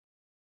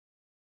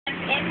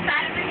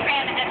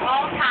at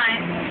all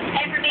times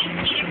and remain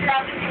seated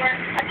throughout the tour,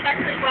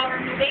 especially while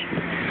removing.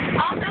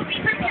 Also,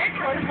 be prepared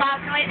for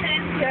loud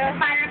noises,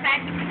 fire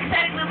effects,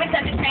 sudden movements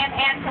of the tram,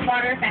 and some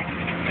water effects.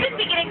 Could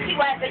be getting too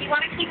wet, but you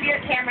want to keep your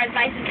cameras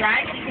nice and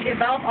dry so you can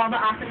develop all the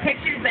awesome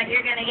pictures that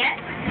you're going to get.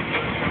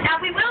 Now,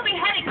 we will be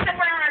heading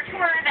somewhere on our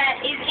tour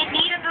that is in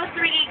need of those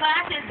 3D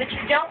glasses, but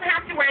you don't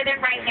have to wear them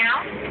right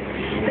now.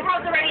 The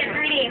world's already in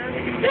 3D.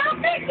 No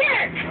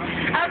pictures!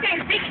 Okay,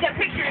 speaking of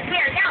pictures, we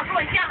are now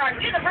going down our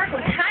universal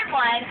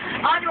timeline.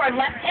 Onto our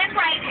left and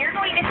right, you're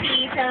going to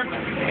see some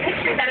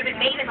pictures that have been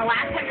made in the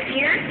last 100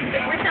 years.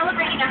 We're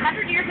celebrating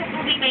 100 years of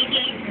movie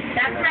making.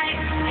 That's right.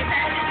 It's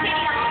out of the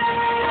video.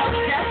 So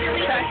we just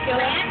released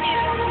brand new.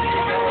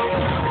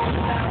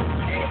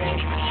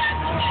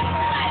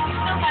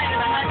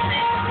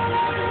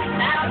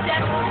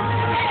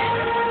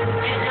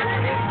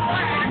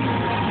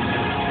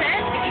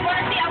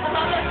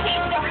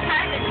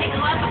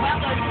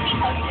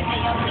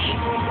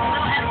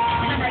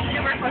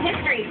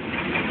 History.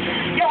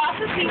 You'll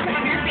also see some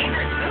of your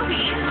favorite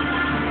movies.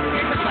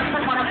 Here's a clip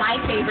from one of my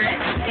favorites.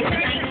 It's a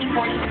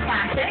 1940s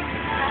classic.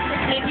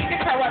 Maybe you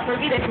can tell what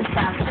movie this is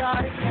from.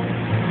 I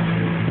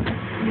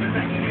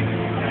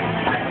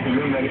have a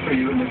room ready for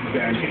you, Mrs.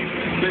 Guarantee.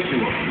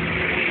 Visual.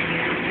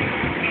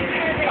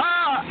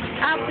 Oh,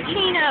 Al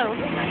Pacino.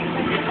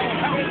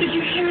 Did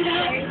you hear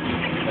that?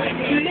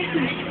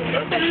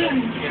 Listen.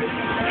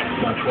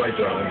 Not quite,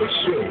 darling, but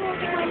still.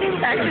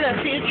 Back to the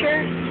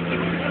Future.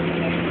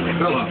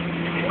 Philip.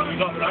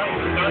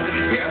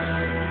 Yes?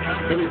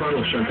 Every bottle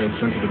of champagne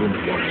sent to the room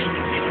at once.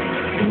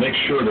 And make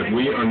sure that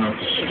we are not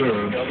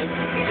disturbed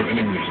for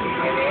any reason.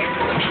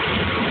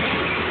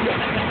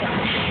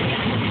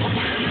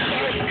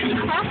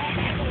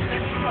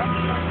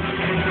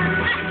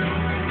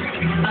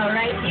 All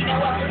right, you know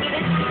what movie this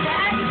is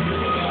at?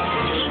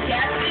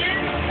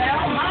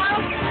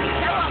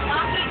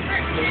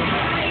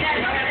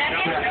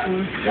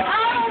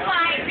 Oh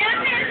my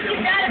goodness, you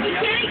gotta be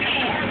kidding me.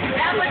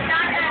 That was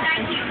not a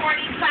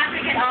 1940s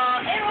classic at all.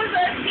 It was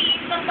a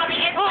scene from the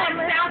inside of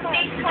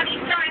Soundstage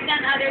 20 starring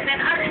none other than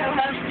our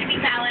co-host, Jimmy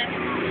Fallon.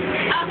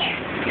 Okay,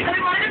 so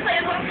we wanted to play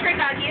a little trick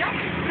on you.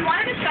 We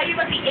wanted to show you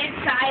what the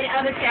inside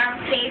of a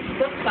soundstage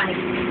looks like.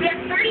 We have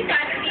 35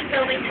 of these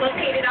buildings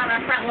located on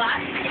our front lot,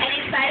 and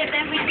inside of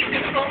them we feature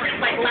controllers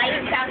like light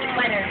and sound and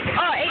weather.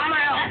 Oh, 8 On our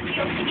Mile. left,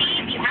 you'll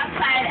see the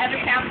outside of a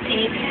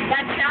soundstage.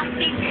 That's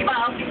Soundstage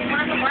 12. It's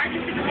one of the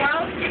largest in the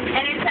world,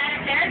 and inside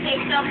of there they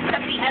filmed some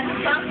of the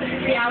episodes of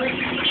the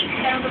reality TV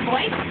show The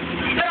Voice,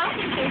 but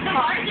also the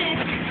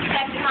largest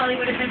sets in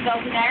Hollywood have been built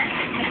in there,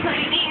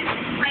 including these,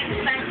 right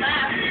beside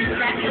left,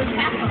 Dracula's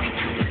Castle.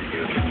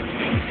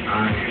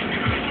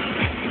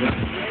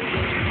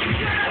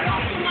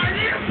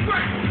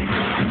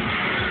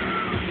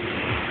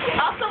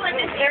 Also in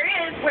this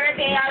area is where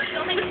they are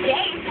filming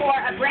today for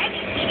a brand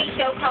new TV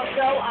show called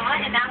Go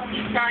On, and that will be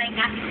starring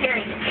Matthew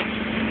Perry.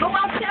 But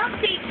while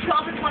Soundstage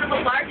 12 is one of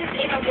the largest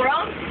in the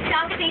world,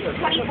 Soundstage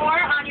 24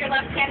 on your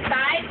left-hand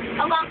side,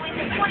 along with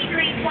the 23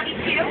 and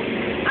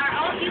 22, are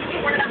all used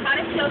for one of the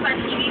hottest shows on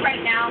TV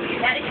right now.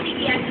 That is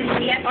CBS's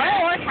CBS.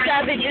 I watched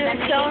Gabby Jones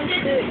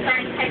too.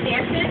 Starring Ted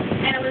Danson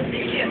and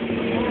Elizabeth Shue.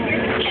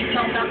 Here's the sketch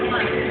film down the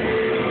line.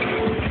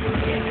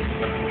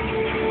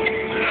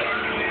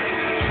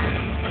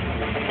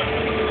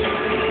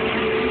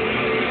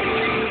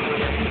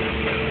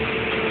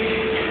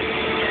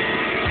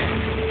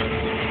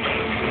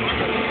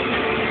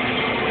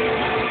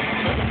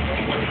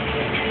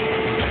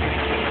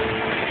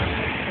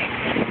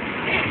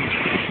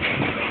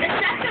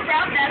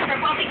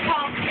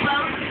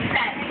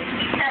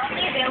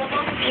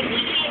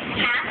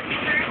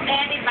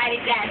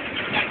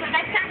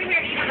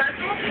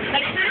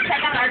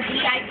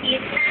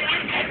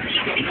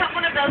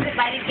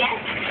 Invited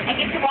guests and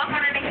get to walk on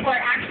and explore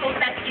actual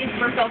sets used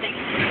for filming.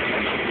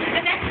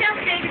 The next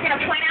soundstage we're going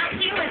to point out to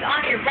you is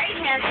on your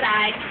right-hand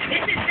side.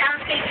 This is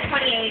Soundstage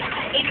 28.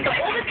 It's the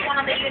oldest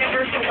one on the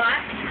Universal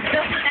lot.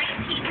 Built in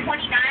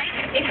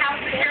 1929, it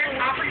housed the Paris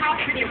Opera House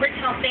for the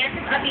original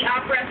Phantom of the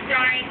Opera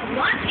starring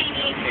Lon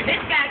Chaney.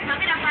 This guy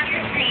coming up on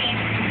your screen.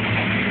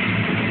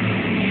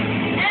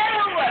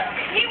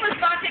 He was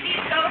thought to be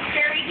so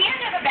scary. He had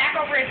to have a bag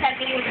over his head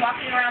when he was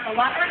walking around the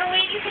lot, or the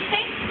ladies would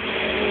think.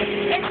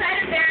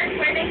 Inside of there is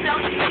where they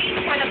filmed the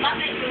scenes for the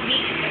Muppet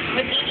movie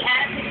with Amy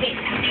Adams and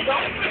Jason Segel.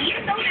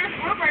 Even though there's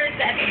rumors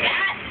that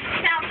that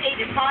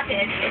soundstage is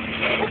haunted.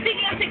 Well,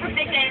 speaking of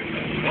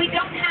superstition, we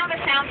don't have a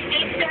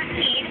Soundstage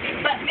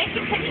 13, but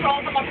Mission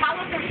Control from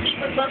Apollo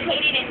 13 was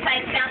located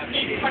inside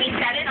Soundstage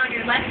 27 on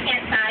your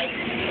left-hand side.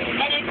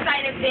 And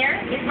inside of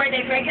there is where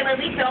they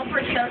regularly film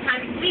for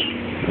Showtime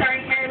Police,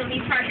 starring Mary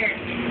Louise Parker.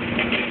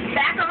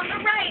 Back on the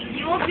right,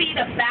 you will see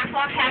the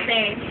Backlot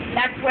Cafe.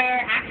 That's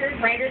where actors,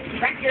 writers,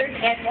 directors,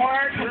 and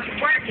more come to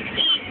work and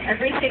eat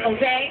every single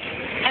day.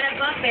 And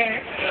above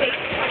there, Space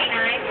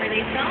 29, where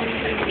they film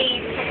some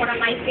scenes from one of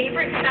my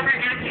favorite summer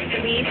action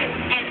movies,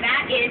 and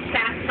that is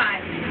Fast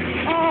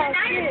 5. Oh,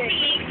 now you're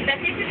seeing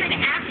that this is an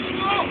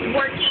actual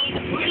working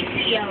movie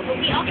studio, but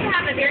we also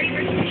have a very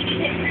rich TV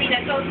history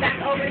that goes back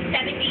over 70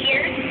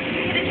 years.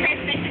 To the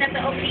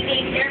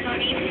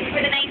ceremony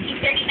for the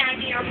 1939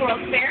 New York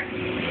World's Fair.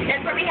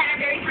 That's where we had our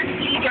very first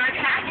TV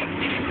broadcast.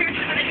 Here's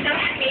some of the shows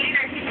we made in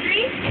our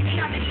history and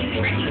how many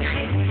you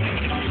recognize.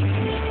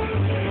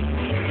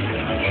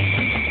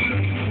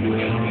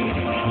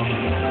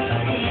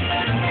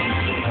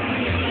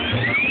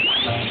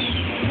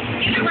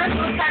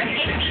 Universal started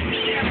NBC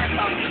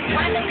Universal,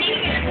 one of the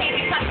leading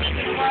entertainment companies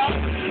in the world.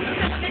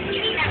 Some of the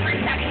TV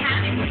networks that we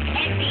have is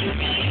NBC,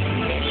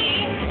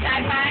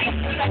 Sci-Fi,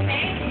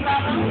 USA,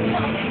 Bravo,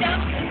 Telemundo,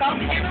 the Golf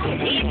Channel,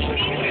 ABC,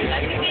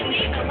 WBC,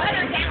 the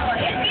Weather Channel,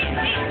 NBC,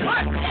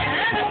 Sports,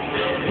 and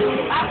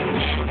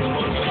Oxygen.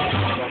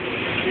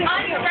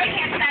 On your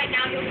right-hand side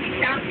now, you'll see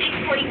Sound Stage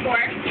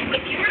 44.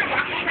 If you were to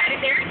walk inside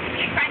of there,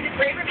 you'd find the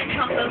Braverman's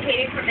home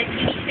located from the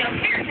TV show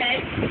Parenthood,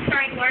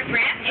 starring Lauren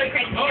Grant and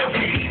Craig Neal.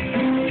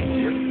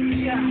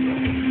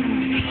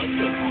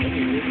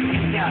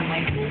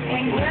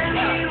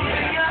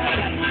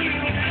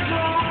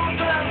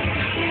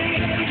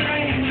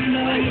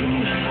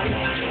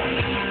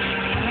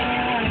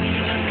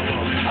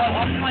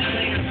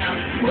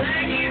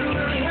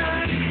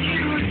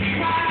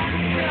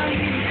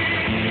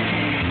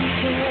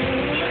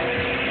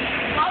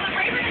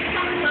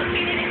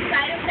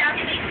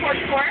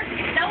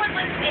 No one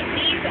lives in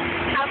these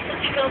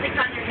house-looking buildings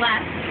on your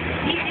left.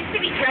 These used to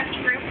be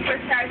dressing rooms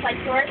for stars like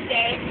Doris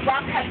Day,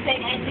 Rob Hudson,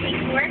 and Jimmy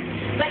Stewart,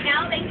 but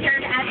now they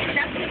serve as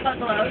production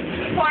bungalows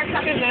for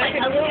companies like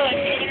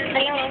Illumination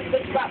Entertainment,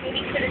 which brought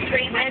movies to the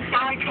screen like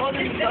Tom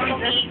Golden, Social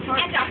Meat,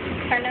 and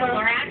Dr.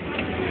 Lorax.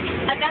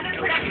 Another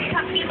production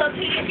company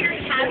located here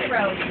is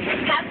Hasbro.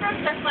 Hasbro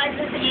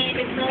specializes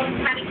in films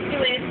having to do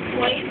with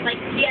toys like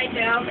G.I.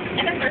 Joe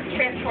and the first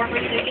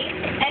Transformers movie,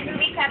 and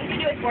movies having to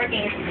do with board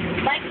games,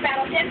 like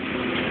Battleship,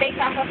 based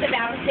off of the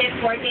Battleship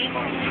board game.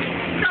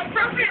 So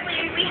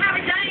appropriately, we have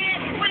a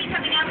giant toy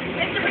coming up,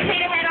 Mr.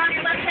 Potato Head on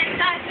your left-hand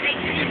side to make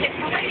sure you get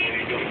toys.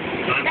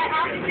 That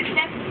office is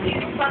next to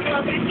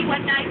Buffalo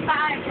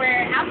 5195,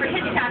 where Alfred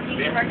Hitchcock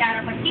used to work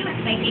out of when he was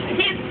making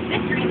his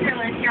mystery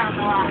thrillers here on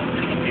the lot.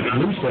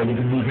 Lou said we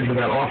could move into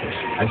that office.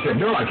 I said,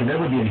 no, I can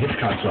never be in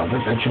Hitchcock's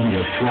office. That should be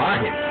a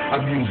flying. A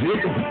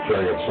museum.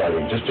 Very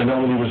exciting. Just to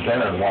know that he was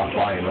there and walk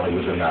by and know he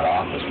was in that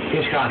office.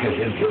 Hitchcock has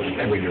influenced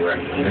every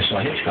director. And I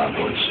saw Hitchcock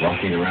once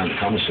walking around the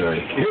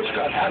commissary.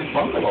 Hitchcock had a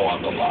bungalow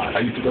on the lot.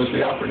 I used to go see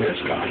Alfred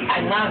Hitchcock.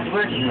 I loved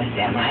working with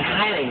them. I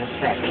highly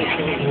respect them.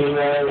 We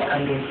really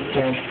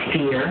understood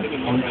fear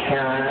and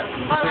terror.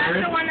 Oh,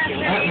 that's the one that's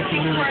That was a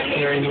really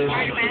scary movie.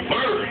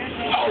 Bird.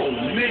 Oh,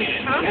 man.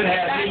 It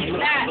had these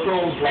little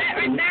girls That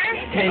right there?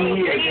 10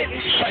 years.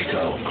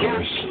 Psycho, of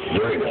course.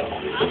 Very well.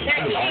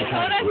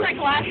 Oh, that's like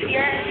last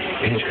year.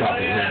 Hitchcock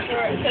is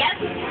master. Yes,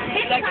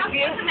 Hitchcock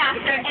was the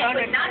master and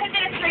would not have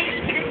been a stranger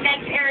to this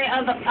next area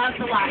of the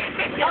lot.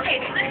 Okay,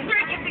 so this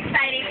story is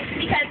exciting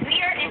because we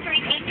are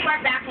entering into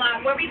our back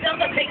lot where we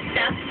build up big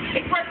stuff.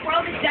 It's where the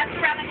world is just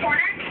around the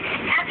corner.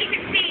 As you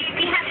can see,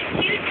 we have a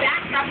huge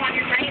backdrop on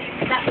your right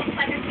that looks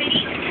like a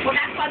city. Well,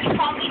 that's why we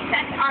call these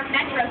sets our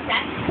metro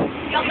sets.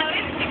 You'll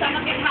notice some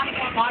of them have a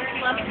more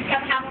modern look,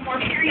 some have a more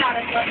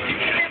periodic look.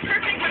 They're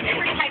perfect for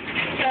different types of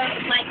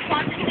shows like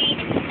Quantum Leap,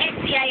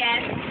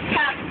 NCIS,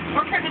 Cup,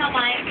 or Criminal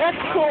Minds. That's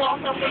cool.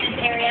 Also from this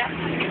area.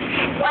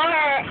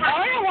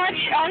 I want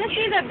to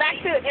see the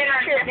Back to the In our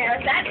Future metro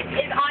again. set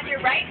is on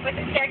your right with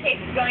the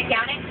staircases going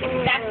down it.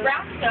 That's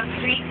Brownstone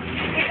Street.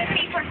 Here's a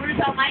scene from Bruce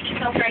Almighty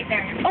Mills right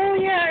there. Oh,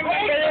 yeah, I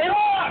remember this.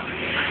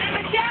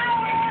 The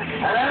shower!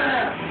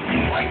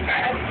 Like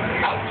that.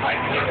 Outside.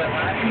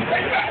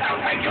 Like that.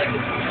 Outside.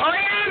 Oh,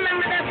 yeah, I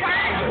remember that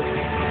part.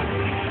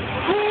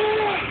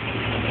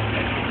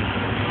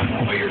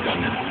 Oh, you're done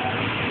now.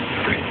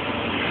 Great.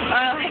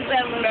 I like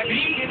that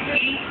movie.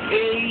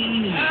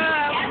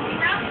 Yes,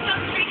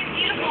 Brownstone Street is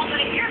beautiful,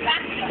 but if you're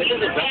back to the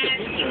future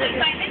fan, you would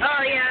find this.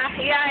 Oh,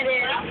 yeah, it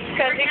is.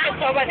 Because you can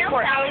go by the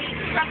courthouse.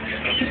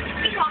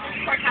 We call this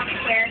Courthouse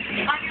Square.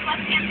 On your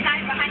left-hand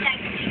side, behind that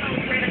cathedral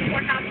is where the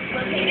courthouse is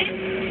located.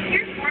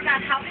 Here's more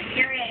about how this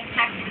area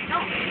impacts the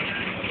film.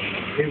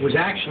 It was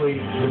actually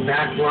the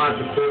back lot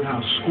of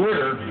Courthouse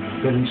Square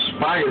that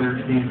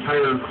inspired the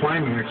entire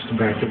climax to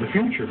Back to the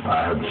Future.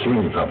 I had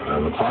seen up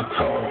in the clock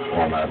tower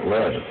on that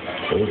ledge.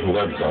 There was a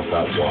ledge about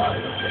that wide,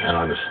 and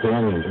I was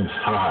standing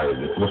inside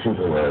looking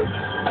at the ledge,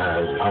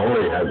 and I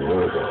already had the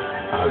river.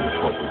 I just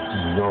thought,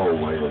 there's no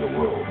way in the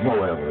world, no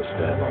way I'm going to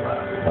stand on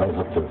that. I was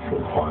up there for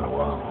quite a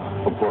while.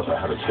 Of course, I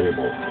had a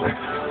table.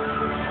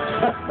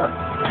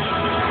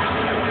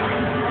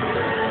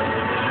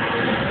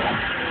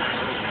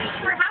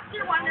 Perhaps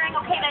you're wondering,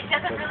 okay, that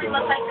doesn't really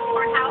look like the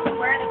courthouse.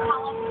 Where are the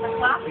columns and the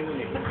clock?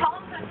 The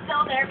columns are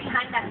still there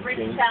behind that brick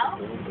shell.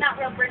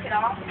 Not real brick at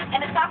all.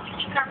 And the clocks are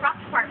keeping our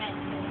rock department.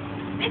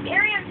 This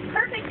area is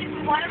perfect if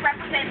we want to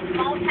represent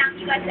small town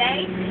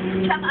USA.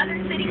 Some other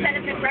cities that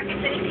have been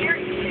represented here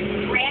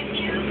is Brand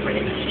New for the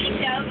TV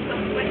show, so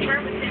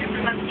Whisper with Jennifer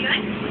Love Hewitt.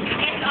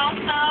 And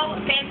also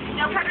been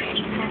Snow Covered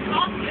Heat.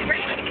 Also the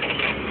great one.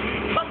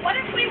 But what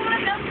if we want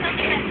to build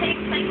something that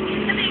takes place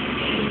in the big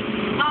city?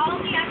 All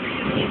we have to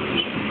do is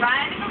keep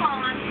driving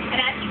along,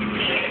 and as you can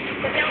see,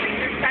 the buildings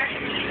are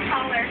starting to get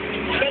taller.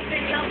 They've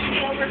been built to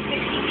be over 50